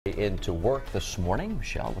into work this morning.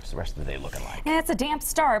 Michelle, what's the rest of the day looking like? Yeah, it's a damp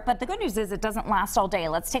start, but the good news is it doesn't last all day.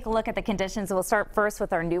 Let's take a look at the conditions. We'll start first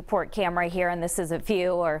with our Newport camera here, and this is a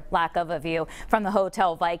view, or lack of a view, from the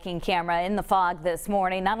Hotel Viking camera in the fog this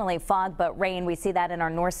morning. Not only fog, but rain. We see that in our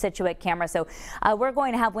North Scituate camera. So we're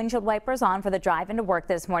going to have windshield wipers on for the drive into work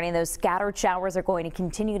this morning. Those scattered showers are going to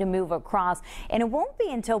continue to move across, and it won't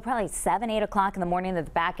be until probably 7, 8 o'clock in the morning that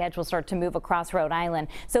the back edge will start to move across Rhode Island.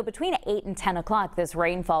 So between 8 and 10 o'clock, this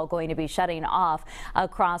rainfall going to be shutting off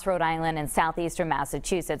across Rhode Island and southeastern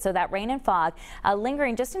Massachusetts. So that rain and fog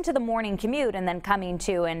lingering just into the morning commute and then coming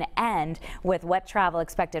to an end with wet travel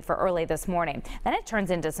expected for early this morning. Then it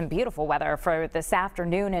turns into some beautiful weather for this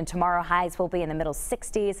afternoon, and tomorrow highs will be in the middle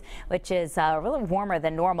 60s, which is really warmer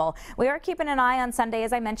than normal. We are keeping an eye on Sunday.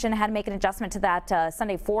 As I mentioned, I had to make an adjustment to that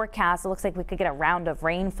Sunday forecast. It looks like we could get a round of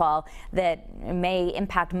rainfall that may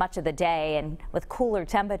impact much of the day, and with cooler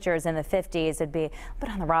temperatures in the 50s, it'd be a bit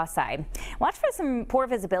on the raw side. Watch for some poor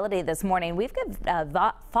visibility this morning. We've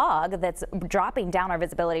got fog that's dropping down our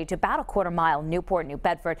visibility to about a quarter mile. Newport, New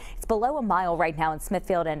Bedford. It's below a mile right now in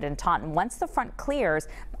Smithfield and in Taunton. Once the front clears,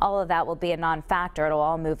 all of that will be a non-factor. It'll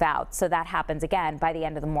all move out. So that happens again by the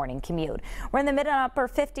end of the morning commute. We're in the mid and upper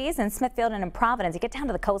 50s in Smithfield and in Providence. You get down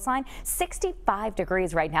to the coastline, 65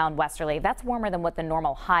 degrees right now in Westerly. That's warmer than what the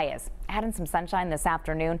normal high is. Add in some sunshine this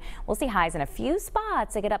afternoon. We'll see highs in a few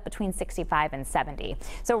spots that get up between 65 and 70.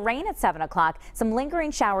 So rain at 7 o'clock, some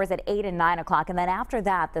lingering showers at 8 and 9 o'clock, and then after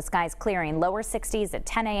that, the sky's clearing. Lower 60s at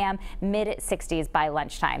 10 a.m., mid 60s by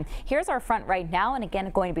lunchtime. Here's our front right now, and again,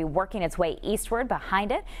 going to be working its way eastward.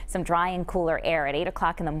 Behind it, some dry and cooler air at 8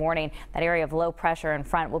 o'clock in the morning. That area of low pressure in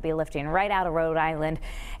front will be lifting right out of Rhode Island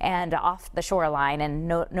and off the shoreline. And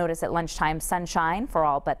notice at lunchtime, sunshine for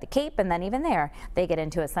all but the Cape, and then even there, they get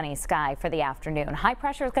into a sunny sky for the afternoon. High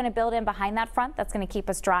pressure is going to build in behind that front. That's going to keep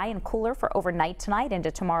us dry and cooler for overnight tonight into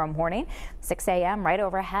tomorrow morning. 6 a.m. right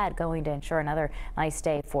overhead, going to ensure another nice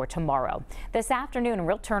day for tomorrow. This afternoon, a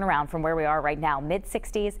real turnaround from where we are right now. Mid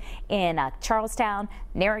 60s in Charlestown,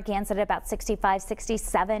 Narragansett at about 65,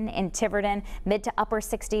 67 in Tiverton, mid to upper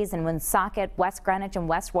 60s in Woonsocket, West Greenwich and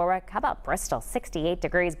West Warwick. How about Bristol? 68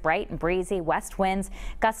 degrees, bright and breezy. West winds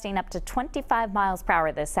gusting up to 25 miles per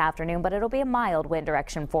hour this afternoon, but it'll be a mild wind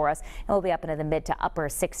direction for us. And we'll be up into the mid to upper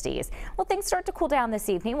 60s. Well, things start to cool down this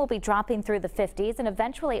evening. We'll be dropping through the 50s, and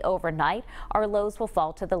eventually overnight, our lows will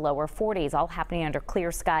fall to the lower 40s, all happening under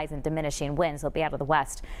clear skies and diminishing winds. They'll be out of the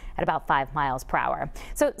west at about 5 miles per hour.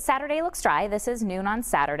 So Saturday looks dry. This is noon on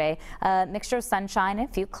Saturday. Mixture of sunshine and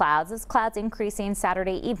a few clouds. As clouds increasing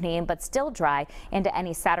Saturday evening, but still dry into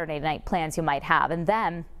any Saturday night plans you might have. And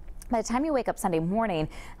then by the time you wake up Sunday morning,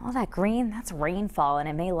 all that green, that's rainfall, and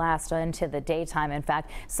it may last into the daytime. In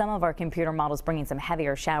fact, some of our computer models bringing some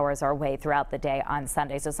heavier showers our way throughout the day on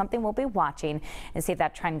Sunday. So something we'll be watching and see if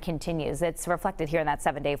that trend continues. It's reflected here in that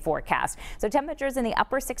 7-day forecast. So temperatures in the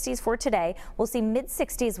upper 60s for today. We'll see mid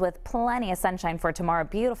 60s with plenty of sunshine for tomorrow.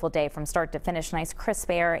 Beautiful day from start to finish. Nice crisp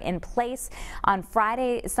air in place. On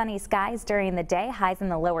Friday, sunny skies during the day. Highs in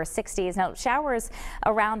the lower 60s. Now showers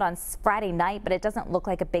around on Friday night, but it doesn't look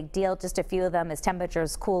like a big deal. Just a few of them as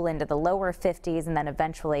temperatures cool into the lower 50s and then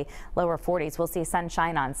eventually lower 40s. We'll see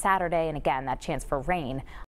sunshine on Saturday, and again, that chance for rain